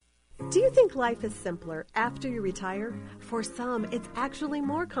Do you think life is simpler after you retire? For some, it's actually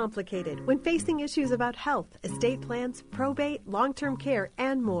more complicated when facing issues about health, estate plans, probate, long-term care,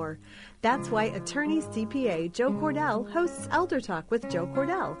 and more. That's why attorney CPA Joe Cordell hosts Elder Talk with Joe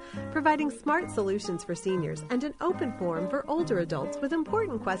Cordell, providing smart solutions for seniors and an open forum for older adults with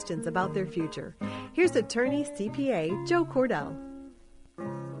important questions about their future. Here's attorney CPA Joe Cordell.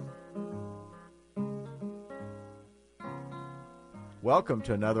 Welcome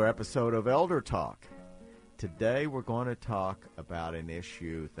to another episode of Elder Talk. Today we're going to talk about an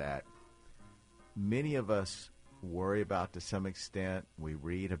issue that many of us worry about to some extent. We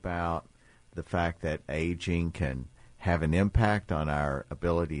read about the fact that aging can have an impact on our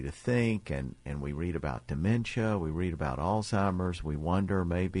ability to think, and we read about dementia, we read about Alzheimer's. We wonder,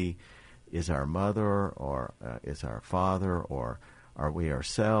 maybe, is our mother or is our father, or are we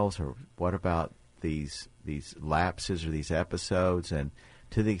ourselves, or what about these lapses or these episodes? And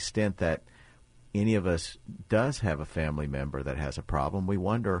to the extent that any of us does have a family member that has a problem, we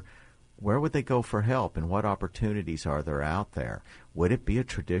wonder, where would they go for help, and what opportunities are there out there? Would it be a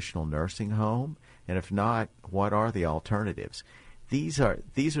traditional nursing home? And if not, what are the alternatives? These are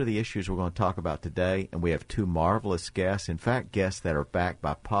the issues we're going to talk about today, and we have two marvelous guests. In fact, guests that are backed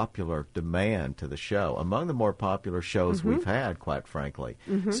by popular demand to the show. Among the more popular shows we've had, quite frankly.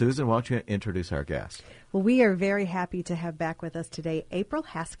 Susan, why don't you introduce our guest? Well, we are very happy to have back with us today April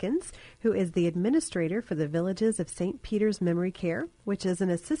Haskins, who is the administrator for the Villages of St. Peter's Memory Care, which is an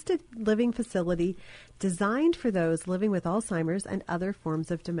assisted living facility designed for those living with Alzheimer's and other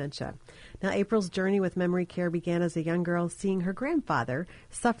forms of dementia. Now, April's journey with memory care began as a young girl seeing her grandfather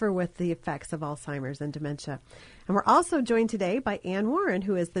suffer with the effects of Alzheimer's and dementia. And we're also joined today by Ann Warren,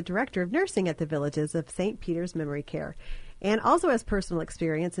 who is the director of nursing at the Villages of St. Peter's Memory Care. Ann also has personal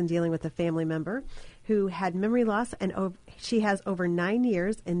experience in dealing with a family member who had memory loss, and she has over 9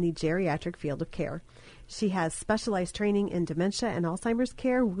 years in the geriatric field of care. She has specialized training in dementia and Alzheimer's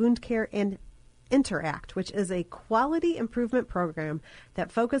care, wound care, and Interact, which is a quality improvement program that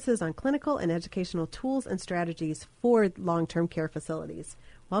focuses on clinical and educational tools and strategies for long-term care facilities.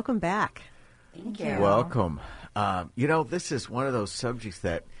 Welcome back. Thank you. Welcome. This is one of those subjects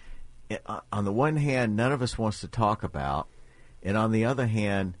that, on the one hand, none of us wants to talk about, and on the other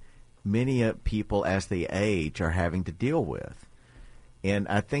hand, many people, as they age, are having to deal with. And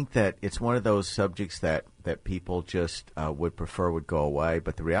I think that it's one of those subjects that people just would prefer would go away.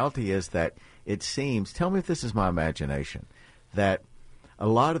 But the reality is that it seems, tell me if this is my imagination, that a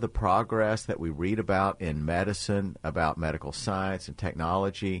lot of the progress that we read about in medicine, about medical science and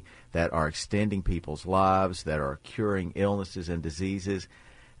technology that are extending people's lives, that are curing illnesses and diseases,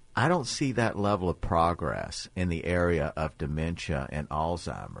 I don't see that level of progress in the area of dementia and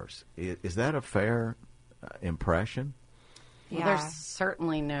Alzheimer's. Is that a fair impression? Well, there's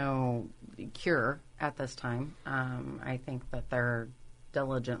certainly no cure at this time. I think that they're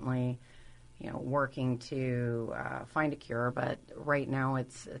diligently, working to find a cure, but right now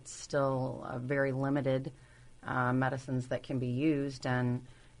it's still a very limited medicines that can be used, and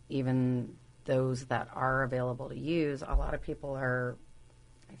even those that are available to use, a lot of people are,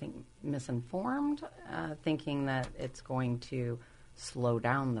 I think, misinformed, thinking that it's going to slow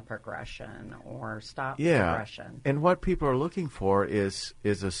down the progression or stop progression. And what people are looking for is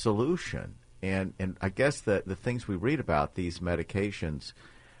a solution. And I guess the things we read about, these medications,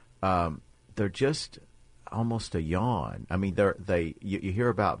 they're just almost a yawn. I mean, you hear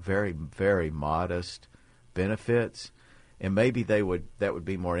about very, very modest benefits, and maybe that would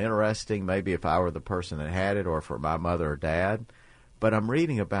be more interesting, maybe if I were the person that had it, or for my mother or dad. But I'm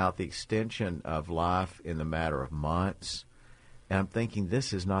reading about the extension of life in the matter of months, and I'm thinking,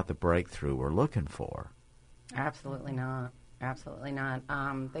 this is not the breakthrough we're looking for. Absolutely not. Absolutely not.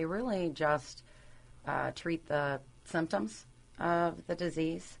 They really just treat the symptoms of the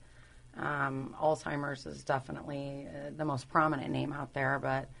disease. Alzheimer's is definitely the most prominent name out there,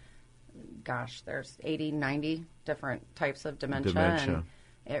 but gosh, there's 80, 90 different types of dementia. And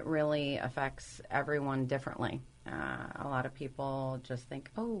it really affects everyone differently. A lot of people just think,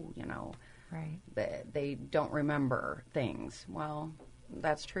 right, they don't remember things. Well,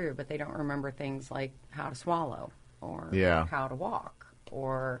 that's true, but they don't remember things like how to swallow or how to walk,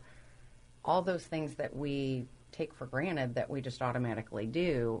 or all those things that we take for granted that we just automatically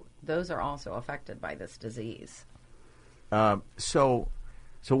do. Those are also affected by this disease. So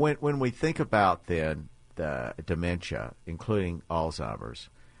when we think about then the dementia, including Alzheimer's,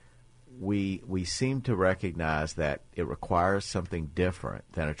 we seem to recognize that it requires something different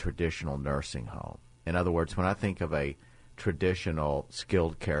than a traditional nursing home. In other words, when I think of a traditional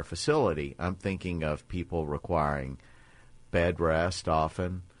skilled care facility, I'm thinking of people requiring bed rest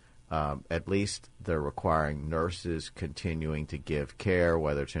often, at least they're requiring nurses continuing to give care,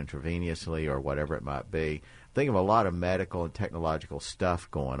 whether it's intravenously or whatever it might be. Think of a lot of medical and technological stuff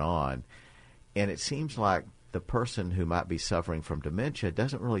going on, and it seems like the person who might be suffering from dementia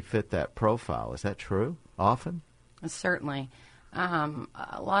doesn't really fit that profile. Is that true often? Certainly.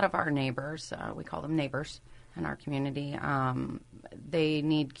 A lot of our neighbors, we call them neighbors in our community, they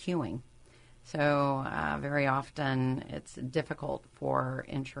need cueing. So very often it's difficult for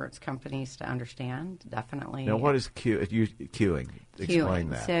insurance companies to understand, definitely. Now, what is cueing? Explain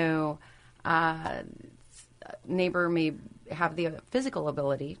that. So neighbor may have the physical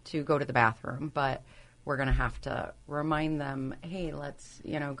ability to go to the bathroom, but we're going to have to remind them, hey, let's,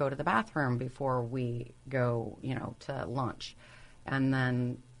 go to the bathroom before we go, to lunch. And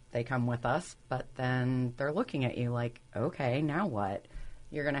then they come with us, but then they're looking at you like, okay, now what?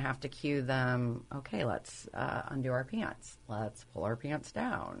 You're going to have to cue them, okay, let's undo our pants. Let's pull our pants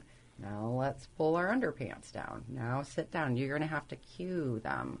down. Now let's pull our underpants down. Now sit down. You're going to have to cue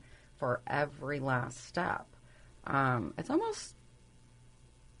them for every last step. It's almost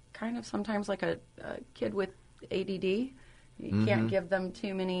kind of sometimes like a kid with ADD. You can't give them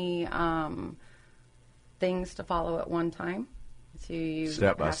too many things to follow at one time. So you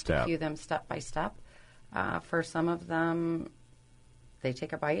step by have step. to cue them step by step. For some of them, they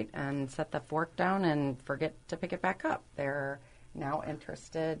take a bite and set the fork down and forget to pick it back up. They're now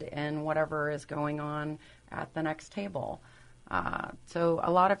interested in whatever is going on at the next table. So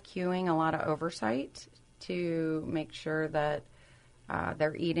a lot of cueing, a lot of oversight to make sure that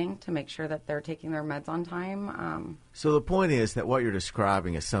they're eating, to make sure that they're taking their meds on time. So the point is that what you're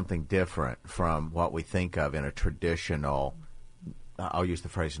describing is something different from what we think of in a traditional, I'll use the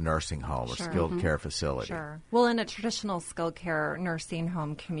phrase nursing home or skilled care facility. Sure. Well, in a traditional skilled care nursing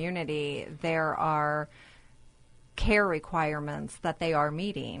home community, there are care requirements that they are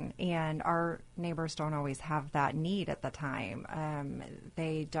meeting, and our neighbors don't always have that need at the time.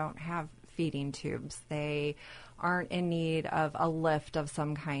 They don't have feeding tubes. They aren't in need of a lift of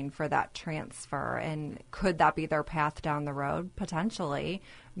some kind for that transfer. And could that be their path down the road? Potentially.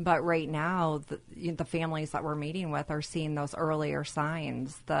 But right now, the families that we're meeting with are seeing those earlier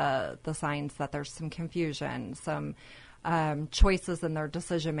signs, the signs that there's some confusion, some choices in their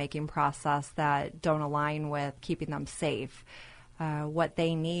decision-making process that don't align with keeping them safe. What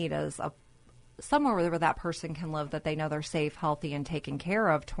they need is somewhere where that person can live that they know they're safe, healthy, and taken care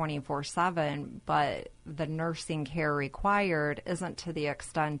of 24/7, but the nursing care required isn't to the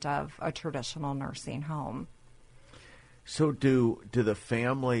extent of a traditional nursing home. So do the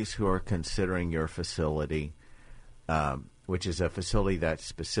families who are considering your facility, which is a facility that's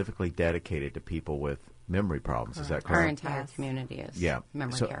specifically dedicated to people with memory problems, is that correct? Our entire community is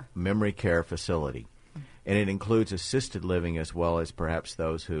memory care. Memory care facility. And it includes assisted living as well as perhaps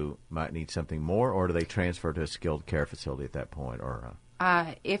those who might need something more, or do they transfer to a skilled care facility at that point? Or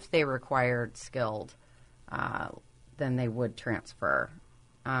if they required skilled, then they would transfer.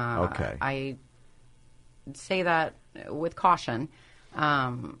 Okay. I say that with caution.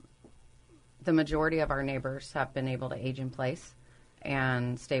 The majority of our neighbors have been able to age in place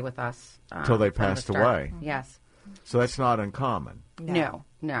and stay with us until they passed away. Yes. So that's not uncommon. No.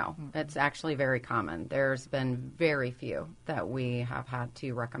 It's actually very common. There's been very few that we have had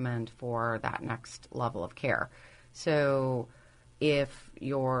to recommend for that next level of care. So if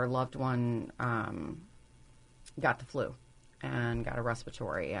your loved one got the flu and got a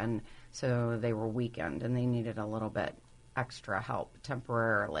respiratory, and so they were weakened and they needed a little bit extra help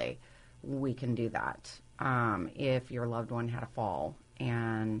temporarily, we can do that. If your loved one had a fall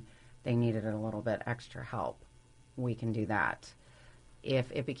and they needed a little bit extra help, we can do that.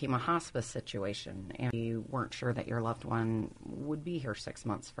 If it became a hospice situation and you weren't sure that your loved one would be here 6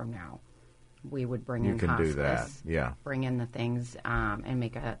 months from now, we would bring in hospice. You can do that, yeah. Bring in the things and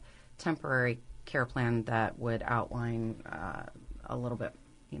make a temporary care plan that would outline a little bit,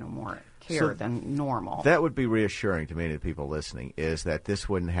 more care than normal. That would be reassuring to many of the people listening, is that this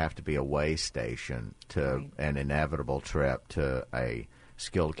wouldn't have to be a way station to an inevitable trip to a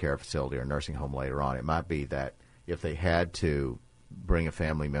skilled care facility or nursing home later on. It might be that if they had to bring a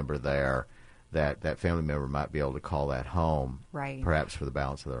family member there, that family member might be able to call that home, right, perhaps for the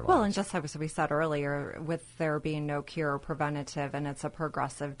balance of their lives. Well, and just as we said earlier, with there being no cure or preventative and it's a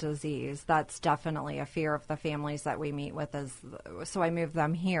progressive disease, that's definitely a fear of the families that we meet with is, so I move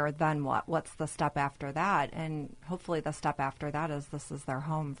them here, then what? What's the step after that? And hopefully the step after that is this is their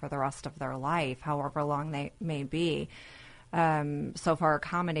home for the rest of their life, however long they may be. So far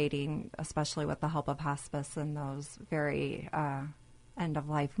accommodating, especially with the help of hospice and those very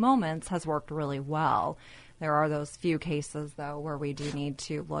end-of-life moments has worked really well. There are those few cases, though, where we do need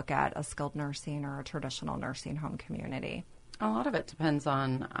to look at a skilled nursing or a traditional nursing home community. A lot of it depends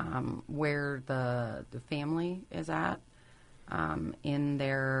on where the family is at in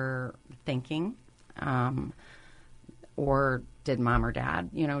their thinking. Or did mom or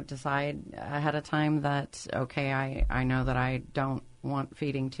dad, decide ahead of time that, okay, I know that I don't want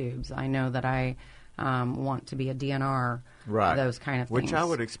feeding tubes. I know that I want to be a DNR, right? Those kind of things. Which I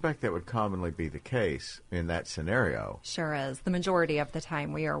would expect that would commonly be the case in that scenario. Sure is. The majority of the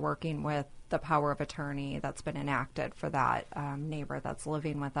time we are working with the power of attorney that's been enacted for that neighbor that's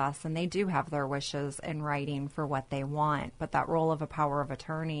living with us, and they do have their wishes in writing for what they want. But that role of a power of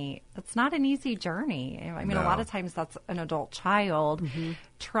attorney, it's not an easy journey. I mean, No. A lot of times that's an adult child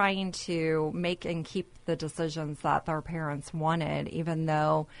trying to make and keep the decisions that their parents wanted, even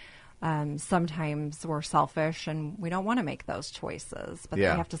though sometimes we're selfish and we don't want to make those choices. But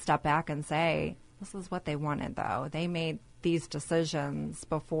Yeah. they have to step back and say, this is what they wanted, though. They made these decisions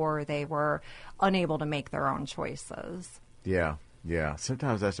before they were unable to make their own choices. Yeah.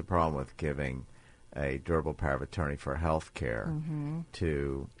 Sometimes that's a problem with giving a durable power of attorney for health care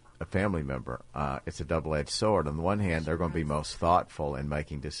to a family member. It's a double-edged sword. On the one hand, they're going to be most thoughtful in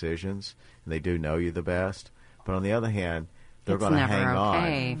making decisions, and they do know you the best. But on the other hand, they're It's going to never hang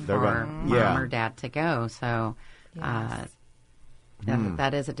okay on. for They're going, mom or dad to go. So Yes.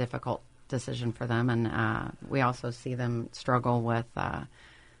 that is a difficult decision for them. And we also see them struggle with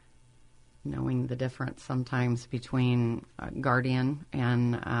knowing the difference sometimes between guardian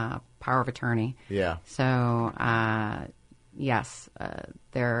and power of attorney. Yeah. So, yes,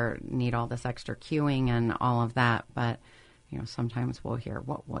 they need all this extra cueing and all of that. But, sometimes we'll hear,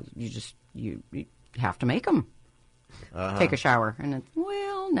 what you have to make them take a shower. And it's,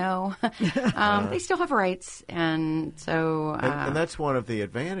 well, no. They still have rights. And so... and that's one of the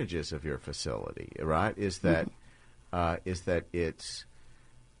advantages of your facility, right? Is that it's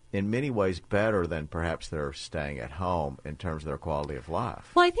in many ways better than perhaps they're staying at home in terms of their quality of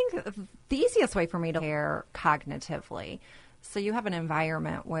life. Well, I think the easiest way for me to care cognitively. So you have an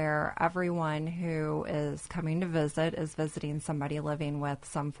environment where everyone who is coming to visit is visiting somebody living with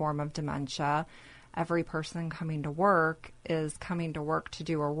some form of dementia. Every person coming to work is coming to work to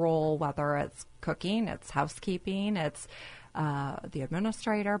do a role, whether it's cooking, it's housekeeping, it's the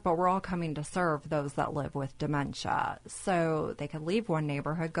administrator, but we're all coming to serve those that live with dementia. So they could leave one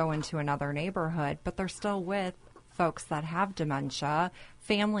neighborhood, go into another neighborhood, but they're still with folks that have dementia,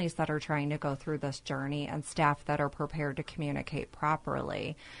 families that are trying to go through this journey, and staff that are prepared to communicate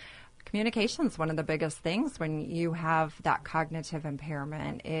properly. Communication is one of the biggest things when you have that cognitive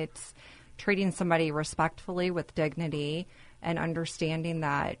impairment. It's treating somebody respectfully with dignity and understanding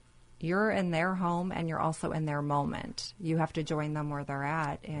that you're in their home and you're also in their moment. You have to join them where they're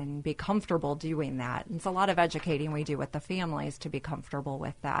at and be comfortable doing that. And it's a lot of educating we do with the families to be comfortable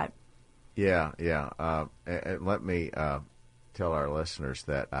with that. Yeah. And let me tell our listeners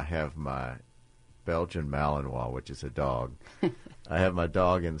that I have my Belgian Malinois, which is a dog. I have my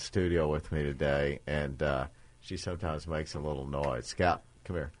dog in the studio with me today, and she sometimes makes a little noise. Scout,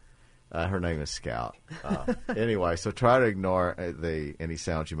 come here. Her name is Scout. Anyway, so try to ignore any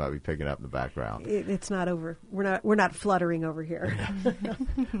sounds you might be picking up in the background. It's not over. We're not fluttering over here.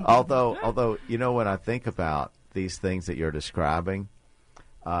 Although when I think about these things that you're describing,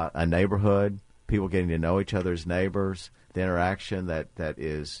 a neighborhood, people getting to know each other's neighbors, the interaction that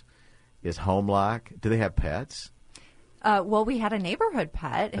is home-like. Do they have pets? Well, we had a neighborhood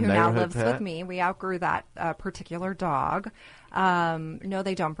pet who now lives with me. We outgrew that particular dog. No,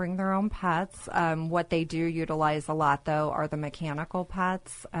 they don't bring their own pets. What they do utilize a lot, though, are the mechanical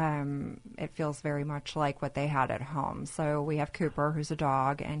pets. It feels very much like what they had at home. So we have Cooper, who's a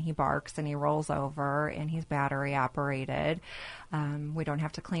dog, and he barks and he rolls over, and he's battery operated. We don't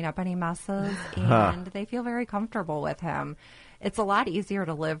have to clean up any messes, and they feel very comfortable with him. It's a lot easier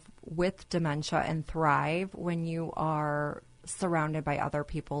to live with dementia and thrive when you are surrounded by other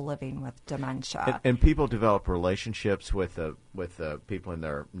people living with dementia. And people develop relationships with the people in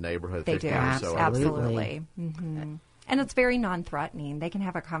their neighborhood. They do, So absolutely. Mm-hmm. And it's very non-threatening. They can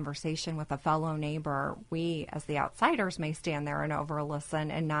have a conversation with a fellow neighbor. We, as the outsiders, may stand there and over-listen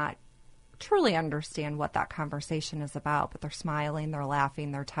and not truly understand what that conversation is about, but they're smiling, they're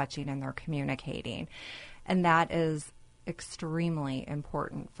laughing, they're touching, and they're communicating. And that is extremely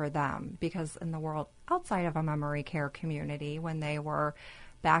important for them, because in the world outside of a memory care community, when they were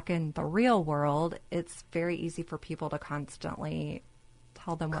back in the real world, it's very easy for people to constantly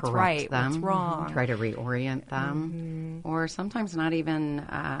tell them what's right, what's wrong. Try to reorient them, or sometimes not even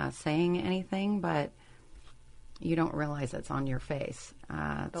saying anything, but you don't realize it's on your face.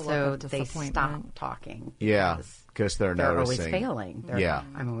 The look So of they disappointment. stop talking. Yeah, because they're always noticing. failing.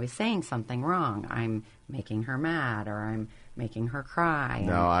 I'm always saying something wrong. I'm making her mad, or I'm making her cry.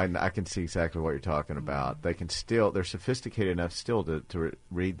 No, I can see exactly what you're talking about. They can still, they're sophisticated enough still to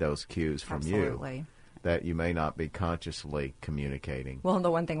read those cues from Absolutely. you that you may not be consciously communicating. Well, the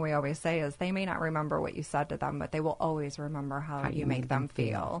one thing we always say is they may not remember what you said to them, but they will always remember how you make them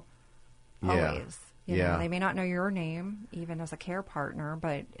feel. Yeah. Always. You know, they may not know your name, even as a care partner,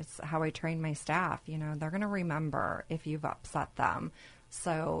 but it's how I train my staff. You know, they're going to remember if you've upset them.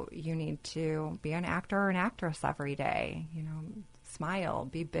 So you need to be an actor or an actress every day. You know, smile,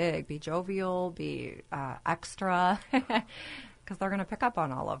 be big, be jovial, be extra, because they're going to pick up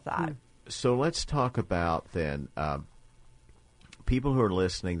on all of that. So let's talk about then people who are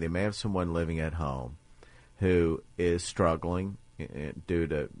listening. They may have someone living at home who is struggling due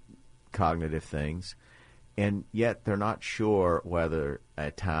to cognitive things, and yet they're not sure whether a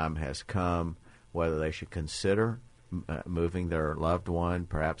time has come, whether they should consider moving their loved one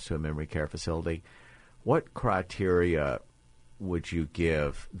perhaps to a memory care facility. What criteria would you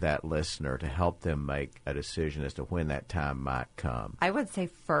give that listener to help them make a decision as to when that time might come? I would say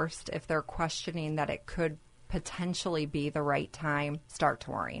first, if they're questioning that it could potentially be the right time, start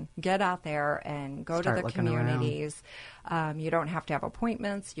touring. Get out there and go Start to the looking communities. You don't have to have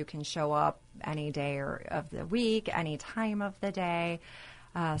appointments. You can show up any day of the week, any time of the day.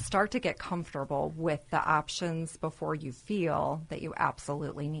 Start to get comfortable with the options before you feel that you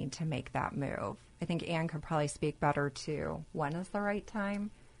absolutely need to make that move. I think Anne could probably speak better to when is the right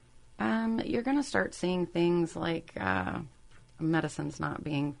time. You're going to start seeing things like medicines not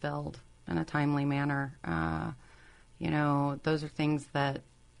being filled in a timely manner. You know, those are things that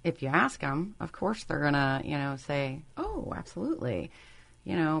if you ask them, of course they're going to, you know, say, oh, absolutely.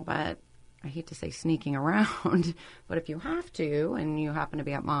 You know, but I hate to say sneaking around, but if you have to and you happen to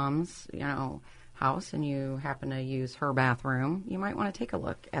be at mom's, you know, house and you happen to use her bathroom, you might want to take a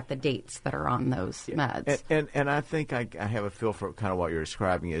look at the dates that are on those meds. And I think I have a feel for kind of what you're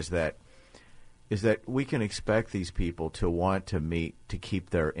describing is that we can expect these people to want to meet to keep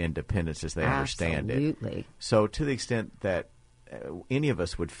their independence as they understand it. Absolutely. So to the extent that any of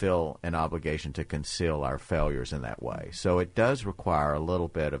us would feel an obligation to conceal our failures in that way. So it does require a little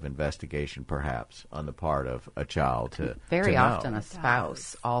bit of investigation, perhaps, on the part of a child to Very to know. often a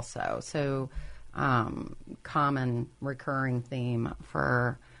spouse also. So common recurring theme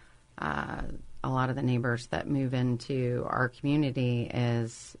for a lot of the neighbors that move into our community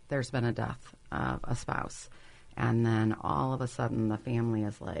is there's been a death of a spouse. And then all of a sudden the family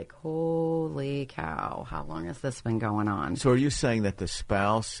is like, holy cow, how long has this been going on? So are you saying that the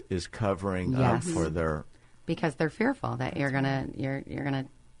spouse is covering up for their... Because they're fearful that you're gonna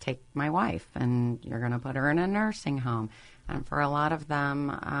take my wife and you're gonna put her in a nursing home. And for a lot of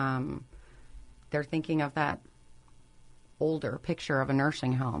them, they're thinking of that older picture of a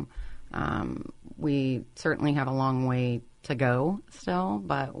nursing home. We certainly have a long way to go still,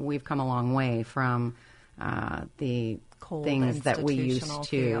 but we've come a long way from the Cold things that we used institutional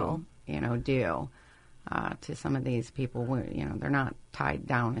to, feel. do to some of these people. They're not tied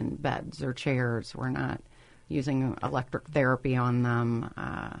down in beds or chairs. We're not using electric therapy on them.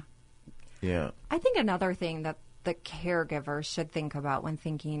 Yeah. I think another thing that the caregivers should think about when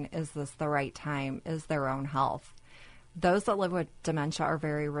thinking, is this the right time, is their own health. Those that live with dementia are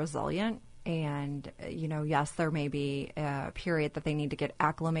very resilient. And, yes, there may be a period that they need to get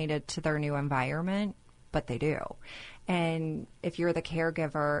acclimated to their new environment, but they do. And if you're the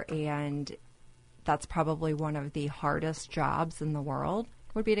caregiver, and that's probably one of the hardest jobs in the world,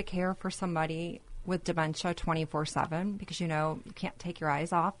 would be to care for somebody with dementia 24/7, because, you can't take your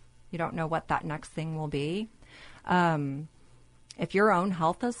eyes off. You don't know what that next thing will be. If your own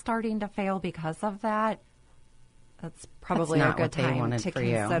health is starting to fail because of that, that's probably That's a not good what they time wanted to for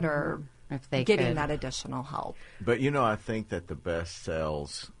you. consider If they getting could. that additional help. But, I think that the best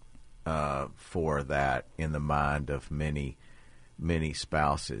sells for that in the mind of many, many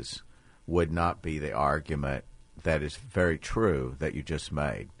spouses would not be the argument that is very true that you just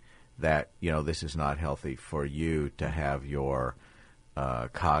made, that, this is not healthy for you to have your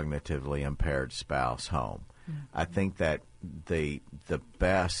cognitively impaired spouse home. Mm-hmm. I think that the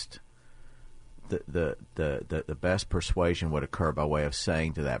best... The best persuasion would occur by way of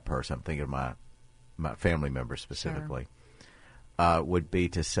saying to that person, I'm thinking of my family member specifically, would be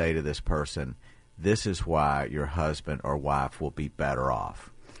to say to this person, this is why your husband or wife will be better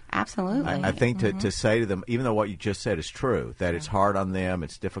off. Absolutely. I think to say to them, even though what you just said is true, that it's hard on them,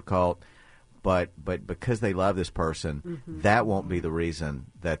 it's difficult, but because they love this person, that won't be the reason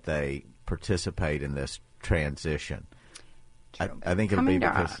that they participate in this transition. I think it'll Coming be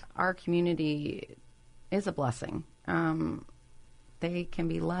to because our community is a blessing. They can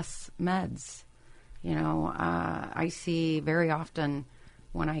be less meds. I see very often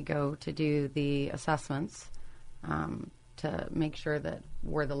when I go to do the assessments to make sure that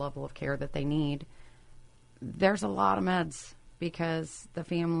we're the level of care that they need, there's a lot of meds because the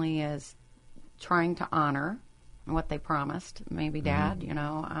family is trying to honor what they promised. Maybe Dad,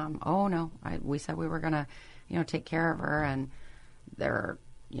 oh no, we said we were going to, take care of her, and they're,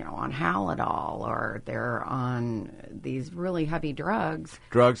 on Halidol, or they're on these really heavy drugs.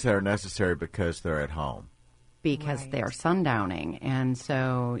 Drugs that are necessary because they're at home. Because Right. they're sundowning. And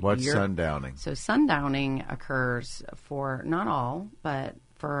so What's sundowning? So sundowning occurs for not all, but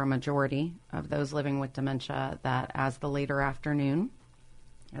for a majority of those living with dementia, that as the later afternoon,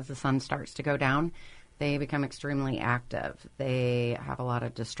 as the sun starts to go down, they become extremely active. They have a lot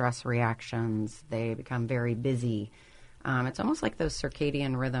of distress reactions. They become very busy. It's almost like those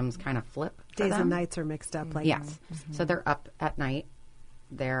circadian rhythms kind of flip for Days them. and nights are mixed up. Like Yes. So they're up at night.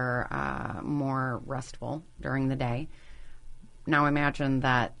 They're more restful during the day. Now imagine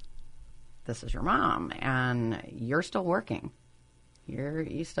that this is your mom and you're still working.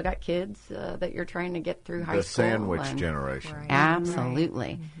 You still got kids that you're trying to get through high The school. sandwich and- generation. Right.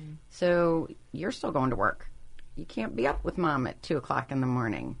 Absolutely. So you're still going to work. You can't be up with mom at 2 o'clock in the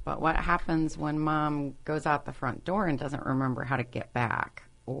morning. But what happens when mom goes out the front door and doesn't remember how to get back,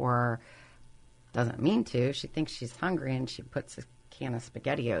 or doesn't mean to? She thinks she's hungry and she puts a can of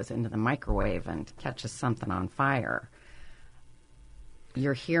SpaghettiOs into the microwave and catches something on fire.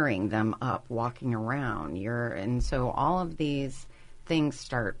 You're hearing them up walking around. And so all of these things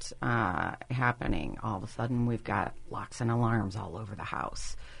start happening. All of a sudden, we've got locks and alarms all over the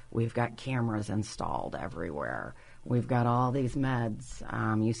house. We've got cameras installed everywhere. We've got all these meds.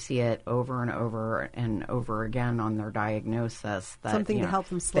 You see it over and over again on their diagnosis. That, Something to help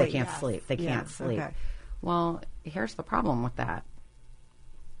them sleep. They can't Yes. sleep. They can't Yes, sleep. okay. Well, here's the problem with that.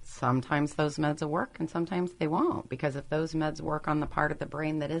 Sometimes those meds will work and sometimes they won't, because if those meds work on the part of the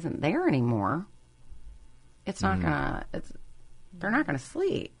brain that isn't there anymore, it's not they're not gonna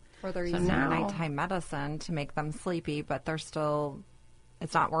sleep. Or they're So using now- nighttime medicine to make them sleepy, but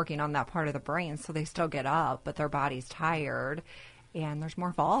it's not working on that part of the brain, so they still get up, but their body's tired. And there's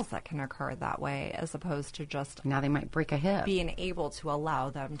more falls that can occur that way, as opposed to just Now they might break a hip. being able to allow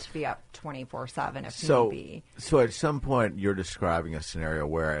them to be up 24/7 if So, need be. so at some point, you're describing a scenario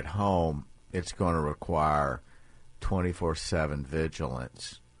where at home it's going to require 24/7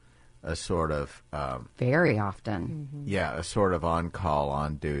 vigilance, a sort of Very often. a sort of on call,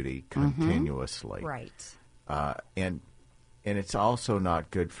 on duty, continuously, Right. And it's also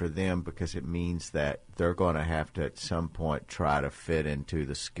not good for them because it means that they're going to have to at some point try to fit into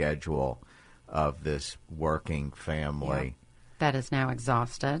the schedule of this working family. That is now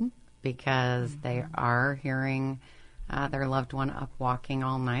exhausted because they are hearing their loved one up walking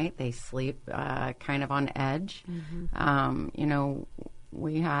all night. They sleep kind of on edge.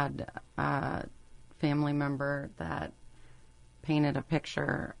 We had a family member that painted a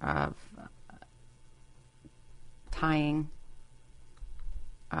picture of tying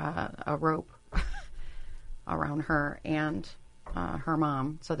a rope around her and her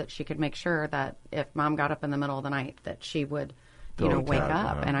mom, so that she could make sure that if mom got up in the middle of the night, that she would, Don't wake tag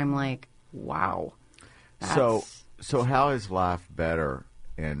up. her. And I'm like, wow. So how is life better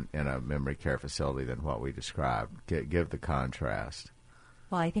in a memory care facility than what we described? Give the contrast.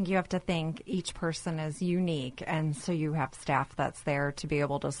 Well, I think you have to think each person is unique, and so you have staff that's there to be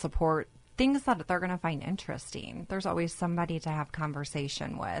able to support things that they're going to find interesting. There's always somebody to have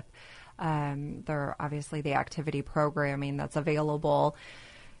conversation with. There, obviously, the activity programming that's available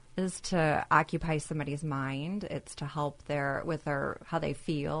is to occupy somebody's mind. It's to help with how they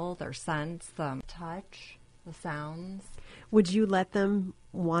feel, their sense, the touch, the sounds. Would you let them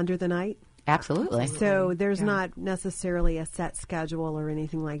wander the night? Absolutely. So there's not necessarily a set schedule or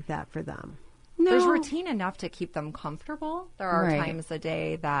anything like that for them. There's routine enough to keep them comfortable. There are Right. times a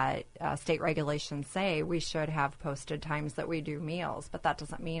day that state regulations say we should have posted times that we do meals, but that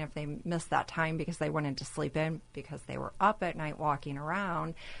doesn't mean if they miss that time because they wanted to sleep in because they were up at night walking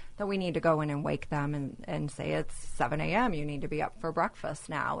around, that we need to go in and wake them and say it's 7 a.m. You need to be up for breakfast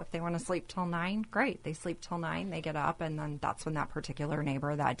now. If they want to sleep till 9, great. They sleep till 9, they get up, and then that's when that particular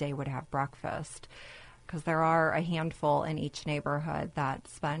neighbor that day would have breakfast. Because there are a handful in each neighborhood that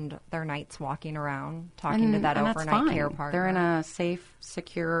spend their nights walking around, talking to that and that's overnight fine. care partner. They're in a safe,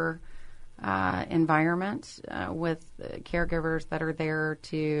 secure environment with caregivers that are there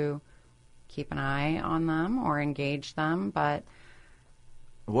to keep an eye on them or engage them. But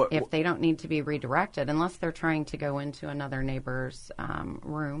If they don't need to be redirected, unless they're trying to go into another neighbor's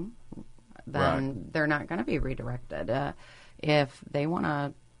room, then they're not going to be redirected. If they want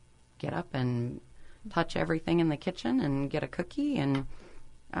to get up and touch everything in the kitchen and get a cookie and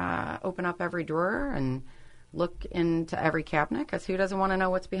open up every drawer and look into every cabinet, because who doesn't want to know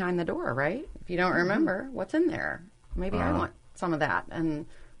what's behind the door, right? If you don't remember what's in there, maybe I want some of that, and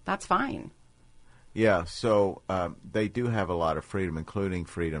that's fine. Yeah, so they do have a lot of freedom, including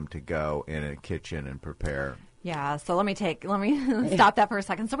freedom to go in a kitchen and prepare. Yeah, so let me stop that for a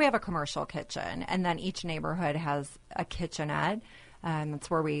second. So we have a commercial kitchen, and then each neighborhood has a kitchenette. That's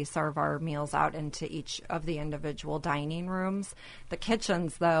where we serve our meals out into each of the individual dining rooms. The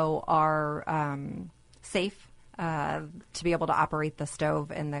kitchens, though, are safe. To be able to operate the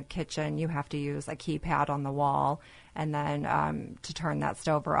stove in the kitchen, you have to use a keypad on the wall. And then to turn that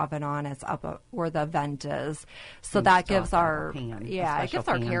stove or oven on is up where the vent is. So that gives our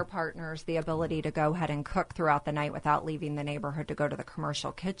care partners the ability to go ahead and cook throughout the night without leaving the neighborhood to go to the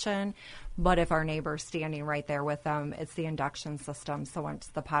commercial kitchen. But if our neighbor's standing right there with them, it's the induction system. So once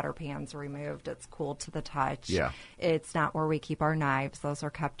the pot or pan's removed, it's cool to the touch. Yeah. It's not where we keep our knives. Those are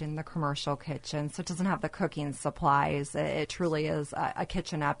kept in the commercial kitchen. So it doesn't have the cooking supplies. It truly is a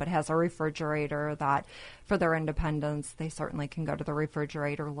kitchenette, but has a refrigerator that for their independence, they certainly can go to the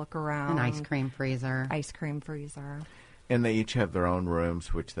refrigerator, look around. An ice cream freezer. And they each have their own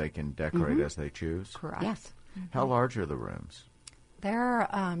rooms, which they can decorate as they choose? Correct. Yes. Mm-hmm. How large are the rooms? They're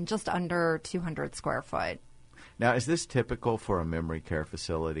just under 200 square foot. Now, is this typical for a memory care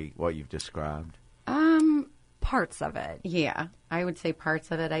facility, what you've described? Parts of it. Yeah, I would say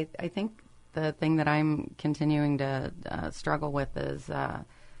parts of it. I think the thing that I'm continuing to struggle with is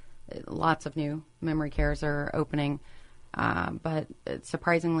lots of new memory cares are opening, but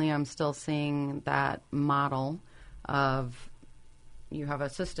surprisingly, I'm still seeing that model of you have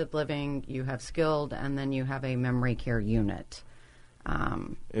assisted living, you have skilled, and then you have a memory care unit.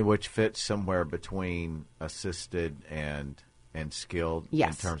 Which fits somewhere between assisted and skilled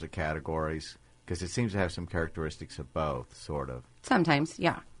in terms of categories? Because it seems to have some characteristics of both, sort of. Sometimes,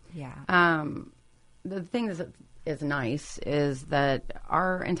 yeah. Yeah. The thing that is nice is that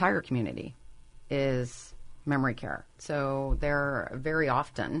our entire community is memory care. So there very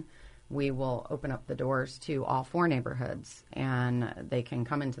often we will open up the doors to all 4 neighborhoods, and they can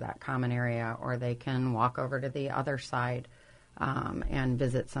come into that common area, or they can walk over to the other side and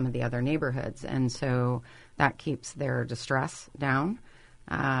visit some of the other neighborhoods. And so that keeps their distress down.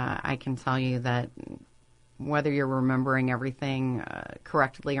 I can tell you that whether you're remembering everything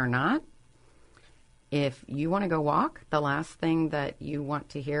correctly or not, if you want to go walk, the last thing that you want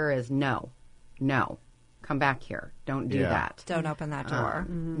to hear is no, come back here. Don't do that. Don't open that door.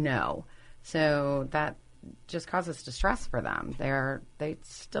 No. So that just causes distress for them. They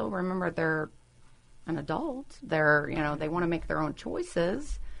still remember they're an adult. They want to make their own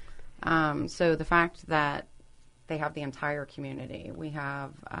choices. So the fact that they have the entire community, we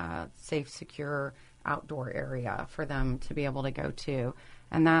have a safe, secure outdoor area for them to be able to go to,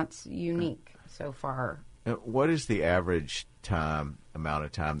 and that's unique so far. What is the average amount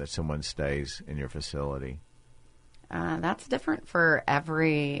of time that someone stays in your facility? That's different for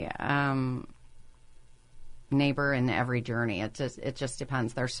every neighbor and every journey. It just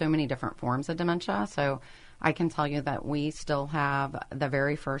depends. There's so many different forms of dementia. So I can tell you that we still have the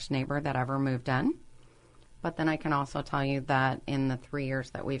very first neighbor that ever moved in. But then I can also tell you that in the 3 years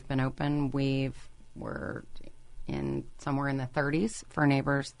that we've been open, we're in somewhere in the 30s for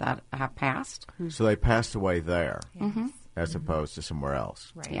neighbors that have passed. So they passed away there, Mm-hmm. as opposed to somewhere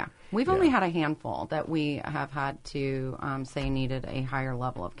else. Right. Yeah. We've only had a handful that we have had to say needed a higher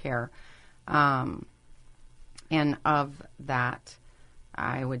level of care. And of that,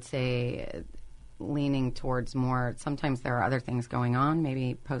 I would say leaning towards more, sometimes there are other things going on,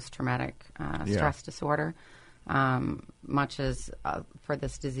 maybe post-traumatic stress disorder. Much as for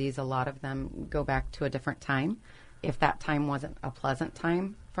this disease, a lot of them go back to a different time. If that time wasn't a pleasant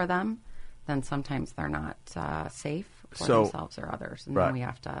time for them, then sometimes they're not safe for themselves or others, and then we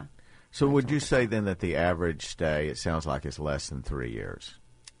have to. So would you say then that the average stay, it sounds like, is less than 3 years?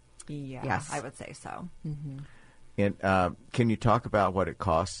 Yeah, yes. I would say so. Mm-hmm. And can you talk about what it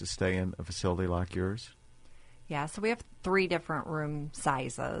costs to stay in a facility like yours? Yeah, so we have 3 different room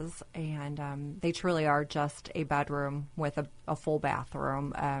sizes, and they truly are just a bedroom with a full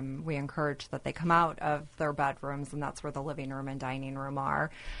bathroom. We encourage that they come out of their bedrooms, and that's where the living room and dining room are.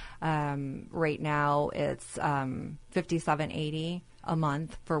 Right now, it's $57.80 a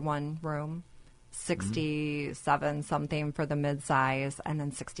month for one room, $67 something for the mid-size, and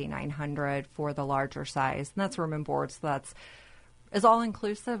then $6,900 for the larger size. And that's room and board, so that's as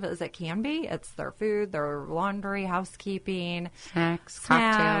all-inclusive as it can be. It's their food, their laundry, housekeeping,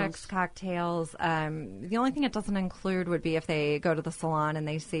 snacks, cocktails. The only thing it doesn't include would be if they go to the salon and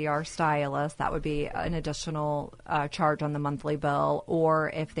they see our stylist. That would be an additional charge on the monthly bill. Or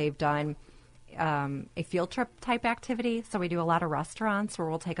if they've done a field trip type activity. So we do a lot of restaurants where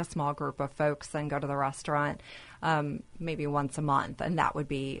we'll take a small group of folks and go to the restaurant maybe once a month, and that would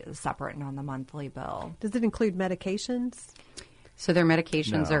be separate and on the monthly bill. Does it include medications? So their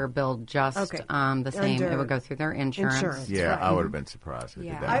medications No. are billed just the same. It would go through their insurance. Yeah, right. I would have been surprised if it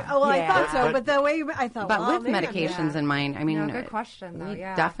did that. I thought so, but the way I thought, But well, with man, medications in mind, I mean, good question, though, we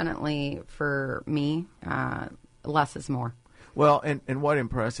yeah. definitely, for me, less is more. Well, and what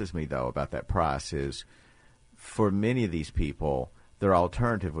impresses me, though, about that price is for many of these people, their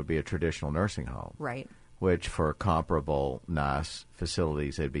alternative would be a traditional nursing home. Right. Which for comparable nice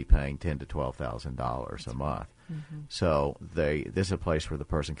facilities, they'd be paying $10,000 to $12,000 a month. Mm-hmm. So this is a place where the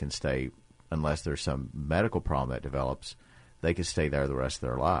person can stay, unless there's some medical problem that develops, they can stay there the rest of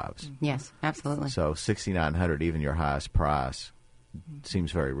their lives. Mm-hmm. Yes, absolutely. So $6,900, even your highest price,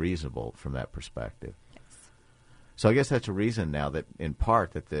 seems very reasonable from that perspective. So I guess that's a reason now that, in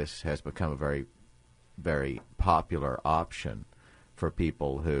part, that this has become a very, very popular option for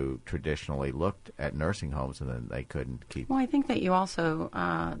people who traditionally looked at nursing homes and then they couldn't keep. Well, I think that you also,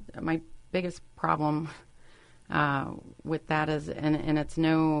 my biggest problem with that is, and it's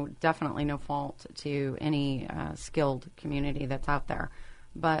definitely no fault to any skilled community that's out there,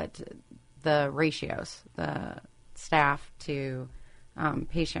 but the ratios, the staff to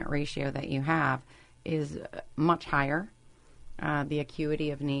patient ratio that you have is much higher. The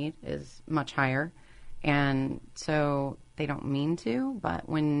acuity of need is much higher. And so they don't mean to, but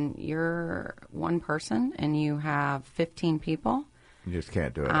when you're one person and you have 15 people, You just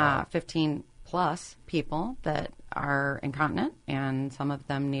can't do it. 15 plus people that are incontinent, and some of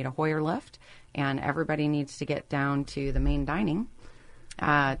them need a Hoyer lift, and everybody needs to get down to the main dining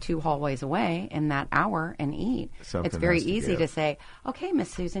 2 hallways away in that hour and eat. Something it's very has to easy give. to say, okay,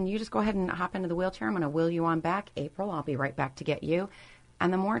 Miss Susan, you just go ahead and hop into the wheelchair. I'm going to wheel you on back. April, I'll be right back to get you.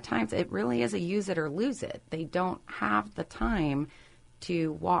 And the more times, it really is a use it or lose it. They don't have the time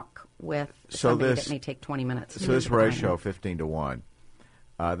to walk with somebody that may take 20 minutes. So this ratio, 15 to 1,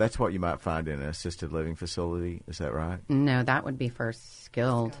 that's what you might find in an assisted living facility. Is that right? No, that would be for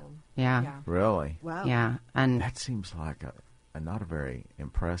skilled. Yeah. Really? Wow. Yeah. And That seems like a not a very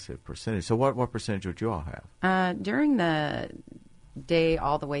impressive percentage. So what percentage would you all have? during the day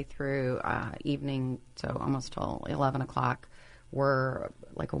all the way through evening, so almost till 11 o'clock, we're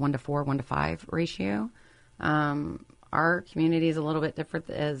like a 1 to 4, 1 to 5 ratio. Our community is a little bit different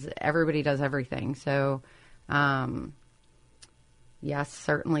as everybody does everything. So, yes,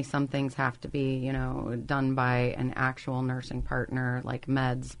 certainly some things have to be, done by an actual nursing partner like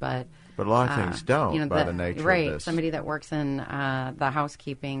meds, but a lot of things don't by the nature right, of this. Somebody that works in the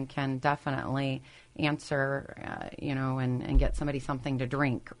housekeeping can definitely answer, and get somebody something to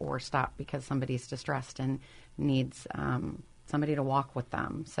drink or stop because somebody's distressed and needs somebody to walk with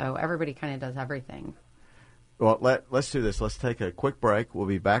them. So everybody kind of does everything. Well, let's do this. Let's take a quick break. We'll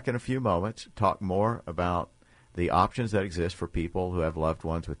be back in a few moments, talk more about the options that exist for people who have loved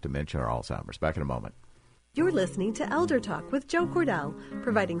ones with dementia or Alzheimer's. Back in a moment. You're listening to Elder Talk with Joe Cordell,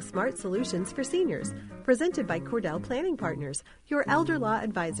 providing smart solutions for seniors. Presented by Cordell Planning Partners, your elder law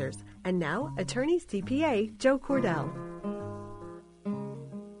advisors. And now, attorney CPA Joe Cordell.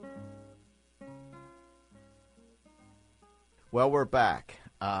 Well, we're back.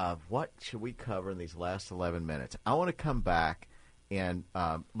 What should we cover in these last 11 minutes? I want to come back and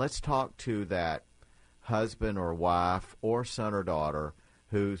let's talk to that husband or wife or son or daughter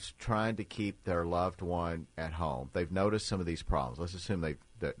who's trying to keep their loved one at home. They've noticed some of these problems. Let's assume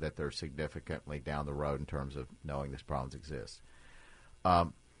that they're significantly down the road in terms of knowing these problems exist.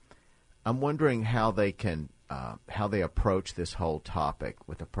 I'm wondering how they can how they approach this whole topic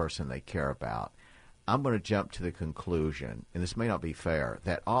with the person they care about. I'm going to jump to the conclusion, and this may not be fair,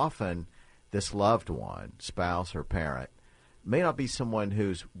 that often this loved one, spouse or parent, may not be someone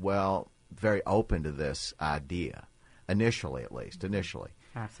who's, very open to this idea, initially at least,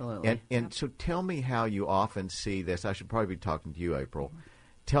 Absolutely. And so tell me how you often see this. I should probably be talking to you, April.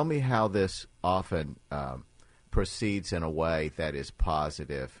 Tell me how this often proceeds in a way that is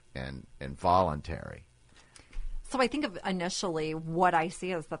positive and voluntary. So I think of initially what I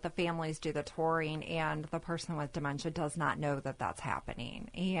see is that the families do the touring and the person with dementia does not know that that's happening.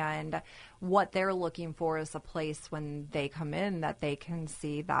 And what they're looking for is a place when they come in that they can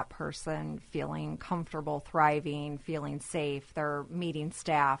see that person feeling comfortable, thriving, feeling safe. They're meeting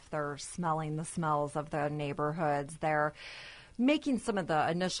staff. They're smelling the smells of the neighborhoods. They're making some of the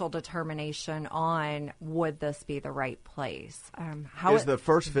initial determination on would this be the right place. Is the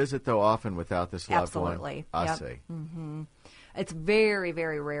first visit, though, often without this loved one? Absolutely. I Yep. see. It's very,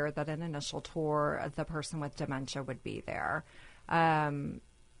 very rare that an initial tour, the person with dementia would be there.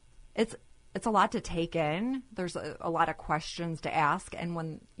 It's a lot to take in. There's a lot of questions to ask. And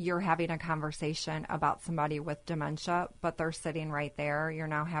when you're having a conversation about somebody with dementia, but they're sitting right there, you're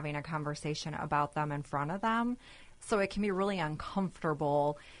now having a conversation about them in front of them. So it can be really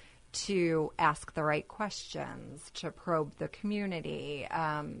uncomfortable to ask the right questions, to probe the community.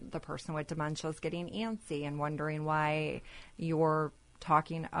 The person with dementia is getting antsy and wondering why you're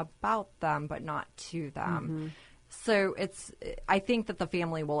talking about them but not to them. So I think that the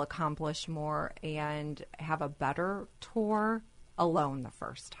family will accomplish more and have a better tour alone the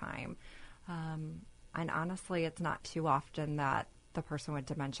first time. And honestly, it's not too often that the person with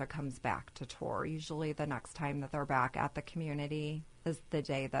dementia comes back to tour. Usually the next time that they're back at the community is the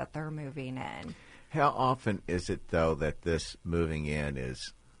day that they're moving in. How often is it, though, that this moving in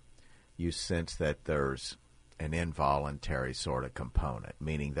is, you sense that there's an involuntary sort of component,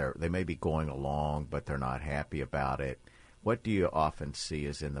 meaning they may be going along, but they're not happy about it? What do you often see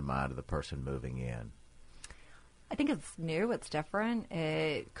is in the mind of the person moving in? I think it's new. It's different.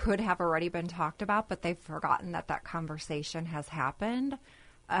 It could have already been talked about, but they've forgotten that conversation has happened.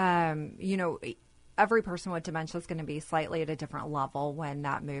 Every person with dementia is going to be slightly at a different level when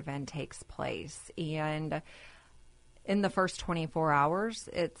that move-in takes place. And in the first 24 hours,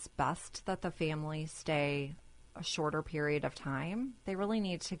 it's best that the family stay a shorter period of time. They really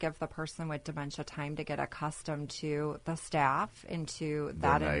need to give the person with dementia time to get accustomed to the staff and to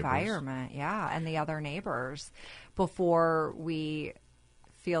that environment, and the other neighbors, before we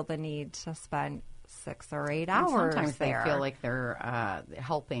feel the need to spend 6 or 8 hours sometimes there. They feel like they're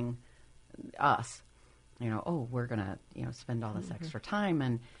helping us. We're going to, spend all this extra time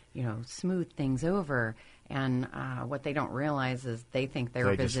and, smooth things over. And what they don't realize is they think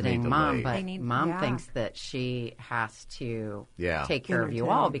they're visiting Mom, but Mom thinks that she has to take care of you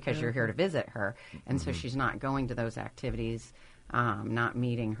all because you're here to visit her. And so she's not going to those activities, not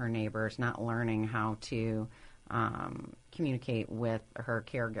meeting her neighbors, not learning how to communicate with her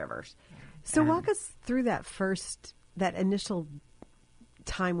caregivers. So walk us through that initial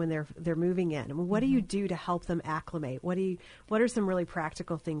time when they're moving in. I mean, what do you do to help them acclimate? What are some really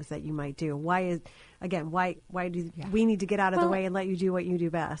practical things that you might do? Why do we need to get out of the way and let you do what you do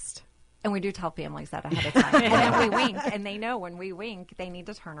best? And we do tell families that ahead of time. And then we wink, and they know when we wink, they need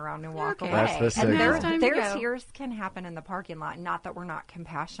to turn around and walk away. That's the and signal. their tears can happen in the parking lot. Not that we're not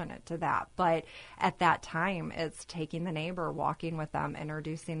compassionate to that, but at that time, it's taking the neighbor, walking with them,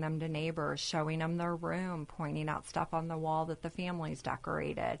 introducing them to neighbors, showing them their room, pointing out stuff on the wall that the family's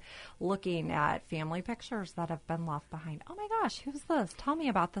decorated, looking at family pictures that have been left behind. Oh my gosh, who's this? Tell me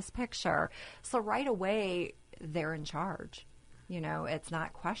about this picture. So right away, they're in charge. It's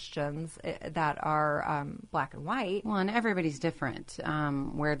not questions that are black and white. Well, and everybody's different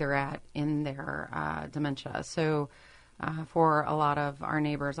where they're at in their dementia. So for a lot of our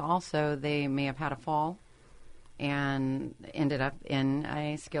neighbors also, they may have had a fall and ended up in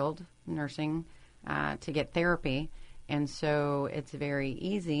a skilled nursing to get therapy. And so it's very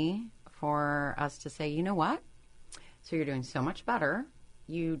easy for us to say, you know what? So you're doing so much better.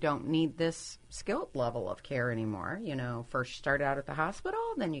 You don't need this skilled level of care anymore. First started out at the hospital,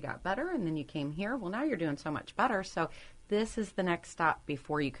 then you got better, and then you came here. Well, now you're doing so much better. So this is the next stop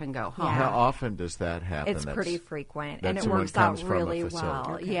before you can go home. How often does that happen? It's pretty frequent, and it works out really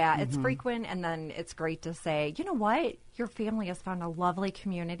well. Okay. Yeah, it's frequent, and then it's great to say, you know what? Your family has found a lovely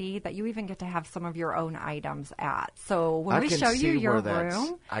community that you even get to have some of your own items at. So when we show you your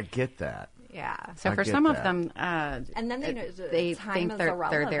room. I get that. Yeah. So for some of them, and then they think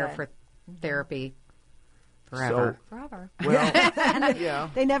they're there for therapy forever. Forever. Well,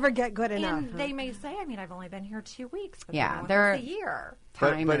 They never get good enough. And they may say, I've only been here 2 weeks, but they're a year.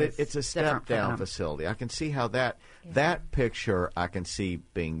 But it's a step-down facility. I can see how that picture, I can see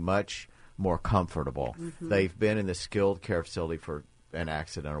being much more comfortable. Mm-hmm. They've been in the skilled care facility for an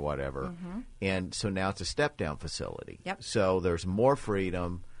accident or whatever, and so now it's a step-down facility. Yep. So there's more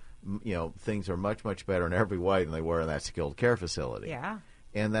freedom. Things are much, much better in every way than they were in that skilled care facility. Yeah.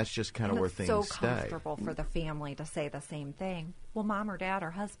 And that's just kind of where things stay. It's so comfortable for the family to say the same thing. Well, mom or dad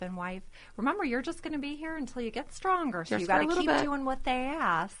or husband, wife, remember, you're just going to be here until you get stronger. So you got to keep doing what they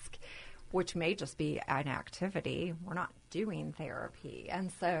ask, which may just be an activity. We're not doing therapy.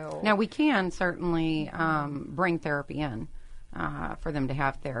 And so now we can certainly bring therapy in for them to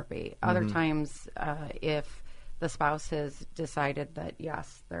have therapy. Other times, if the spouse has decided that,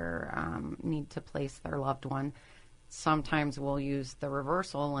 yes, they need to place their loved one sometimes we'll use the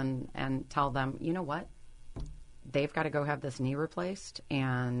reversal and tell them, you know what? They've got to go have this knee replaced,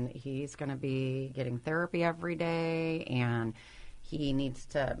 and he's going to be getting therapy every day, and he needs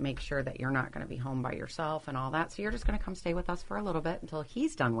to make sure that you're not going to be home by yourself and all that. So you're just going to come stay with us for a little bit until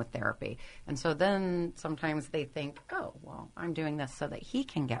he's done with therapy. And so then sometimes they think, oh, well, I'm doing this so that he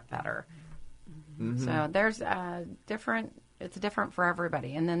can get better. Mm-hmm. So there's it's different for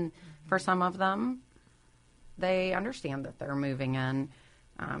everybody. And then for some of them, they understand that they're moving in,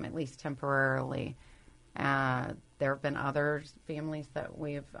 at least temporarily. There have been other families that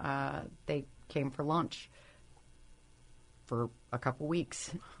they came for lunch for a couple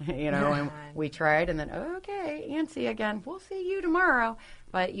weeks, and we tried, and then, okay, Nancy again, we'll see you tomorrow.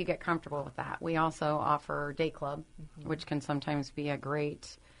 But you get comfortable with that. We also offer day club, which can sometimes be a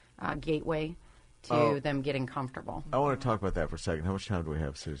great gateway to them getting comfortable. I want to talk about that for a second. How much time do we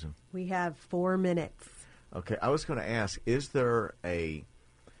have, Susan? We have 4 minutes. Okay, I was going to ask, is there a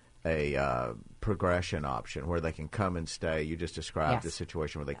progression option where they can come and stay? You just described the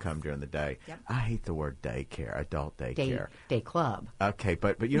situation where they come during the day. Yep. I hate the word daycare, adult daycare. Day club. Okay,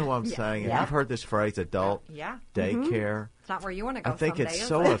 but you know what I'm saying? And I've heard this phrase, adult daycare. It's not where you want to go. I think someday, it's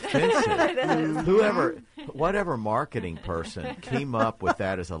so offensive. Whatever marketing person came up with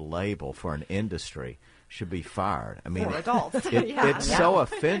that as a label for an industry should be fired. I mean, for adults. It's so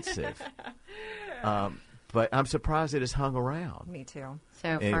offensive. But I'm surprised it has hung around. Me too. So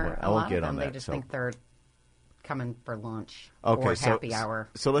anyway, for I a won't lot get of them, on they that, just so. think they're coming for lunch Okay, or happy hour.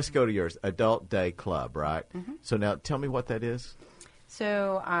 So let's go to yours, Adult Day Club, right? Mm-hmm. So now tell me what that is.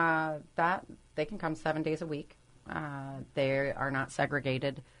 So that they can come 7 days a week. They are not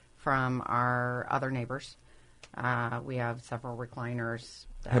segregated from our other neighbors. We have several recliners.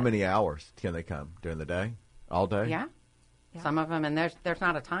 How many hours can they come during the day? All day? Yeah. Some of them, and there's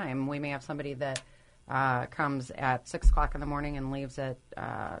not a time. We may have somebody that comes at 6 o'clock in the morning and leaves at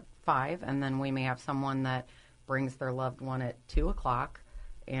 5, and then we may have someone that brings their loved one at 2 o'clock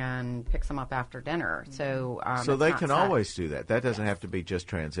and picks them up after dinner. So they can always do that. That doesn't have to be just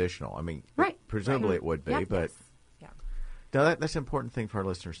transitional. I mean, presumably it would be, but now that's an important thing for our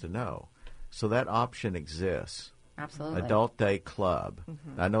listeners to know. So that option exists. Absolutely. Adult Day Club.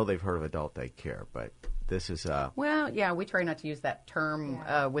 Mm-hmm. I know they've heard of Adult Day Care, but this is well, yeah, we try not to use that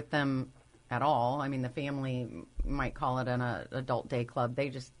term with them at all. I mean, the family might call it an adult day club. They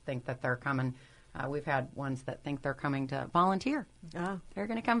just think that they're coming. We've had ones that think they're coming to volunteer. Oh. They're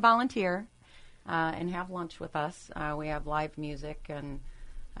going to come volunteer and have lunch with us. We have live music and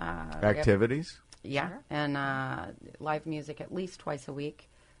activities. And live music at least twice a week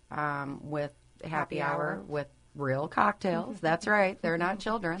with happy hour with real cocktails. That's right. They're not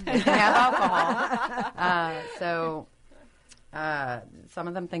children. They can have alcohol. Some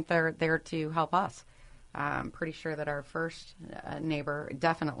of them think they're there to help us. I'm pretty sure that our first neighbor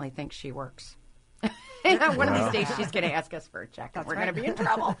definitely thinks she works. One of these days she's going to ask us for a check, and we're going to be in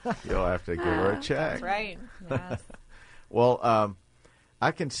trouble. You'll have to give her a check. That's right. Yes. Well,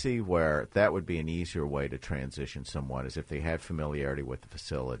 I can see where that would be an easier way to transition someone, is if they had familiarity with the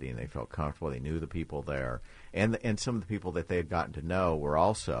facility and they felt comfortable, they knew the people there, and some of the people that they had gotten to know were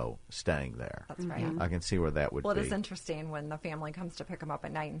also staying there. That's right. I can see where that would be. Well, it is interesting when the family comes to pick them up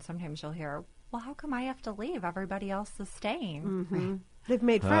at night, and sometimes you'll hear, well, how come I have to leave? Everybody else is staying. Mm-hmm. They've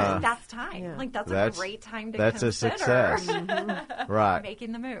made friends. That's time. Yeah. Like, that's a great time to consider. That's a success. Mm-hmm. Right.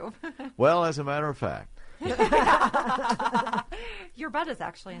 Making the move. Well, as a matter of fact. Your bed is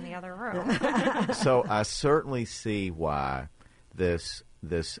actually in the other room. So I certainly see why this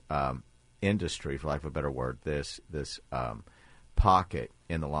industry, for lack of a better word, this pocket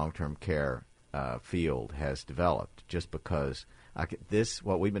in the long-term care field has developed, just because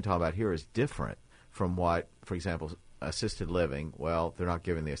what we've been talking about here is different from what, for example, assisted living. Well, they're not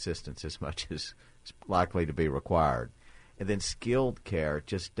giving the assistance as much as is likely to be required. And then skilled care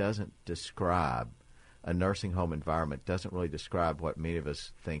just doesn't describe a nursing home environment, doesn't really describe what many of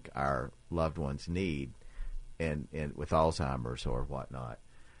us think our loved ones need and with Alzheimer's or whatnot.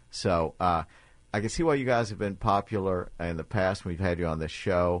 So I can see why you guys have been popular in the past when we've had you on this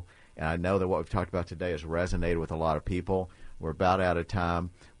show, and I know that what we've talked about today has resonated with a lot of people. We're about out of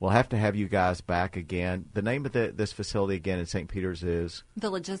time. We'll have to have you guys back again. The name of this facility again in St. Peter's is?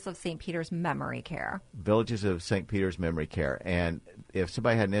 Villages of St. Peter's Memory Care. Villages of St. Peter's Memory Care. And if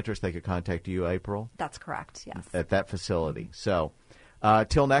somebody had an interest, they could contact you, April? That's correct, yes. At that facility. So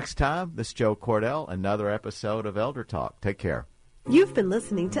till next time, this is Joe Cordell, another episode of Elder Talk. Take care. You've been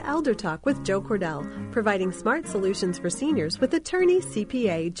listening to Elder Talk with Joe Cordell, providing smart solutions for seniors with attorney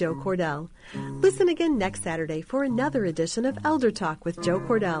CPA Joe Cordell. Listen again next Saturday for another edition of Elder Talk with Joe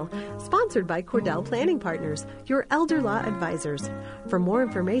Cordell, sponsored by Cordell Planning Partners, your elder law advisors. For more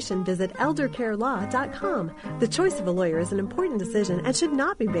information, visit eldercarelaw.com. The choice of a lawyer is an important decision and should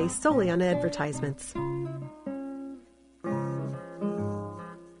not be based solely on advertisements.